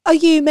Are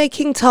you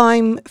making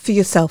time for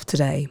yourself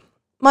today?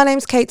 My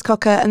name's Kate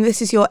Cocker and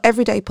this is your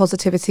Everyday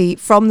Positivity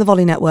from the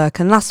Volley Network.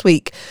 And last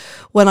week,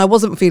 when I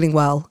wasn't feeling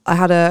well, I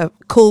had a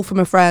call from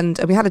a friend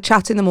and we had a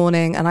chat in the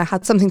morning, and I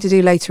had something to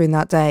do later in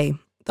that day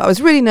that I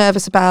was really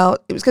nervous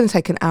about. It was going to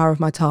take an hour of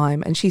my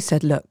time. And she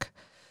said, look,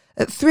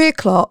 at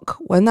 3:00,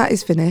 when that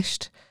is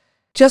finished,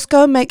 just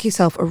go and make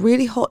yourself a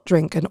really hot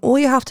drink. And all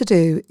you have to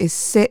do is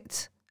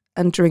sit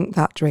and drink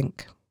that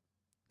drink.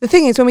 The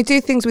thing is, when we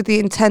do things with the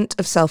intent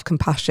of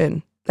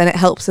self-compassion, then it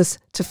helps us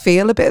to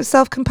feel a bit of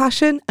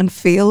self-compassion and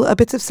feel a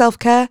bit of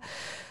self-care.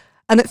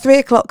 And at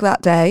 3:00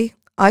 that day,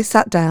 I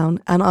sat down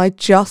and I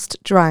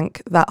just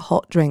drank that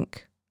hot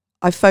drink.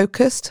 I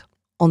focused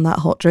on that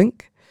hot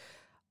drink.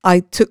 I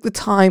took the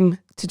time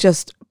to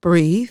just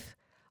breathe.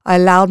 I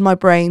allowed my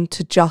brain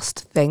to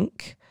just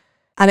think.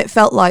 And it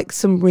felt like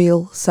some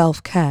real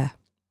self-care.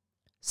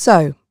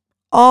 So,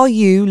 are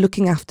you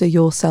looking after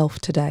yourself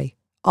today?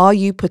 Are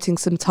you putting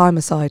some time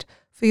aside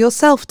for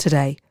yourself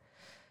today?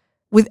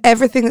 With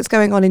everything that's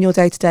going on in your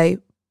day-to-day,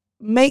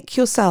 make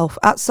yourself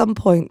a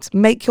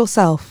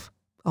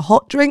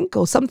hot drink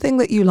or something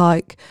that you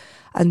like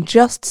and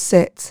just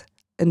sit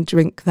and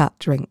drink that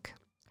drink.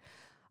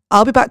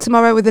 I'll be back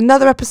tomorrow with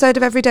another episode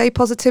of Everyday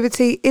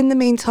Positivity. In the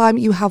meantime,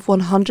 you have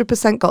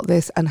 100% got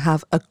this and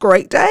have a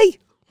great day.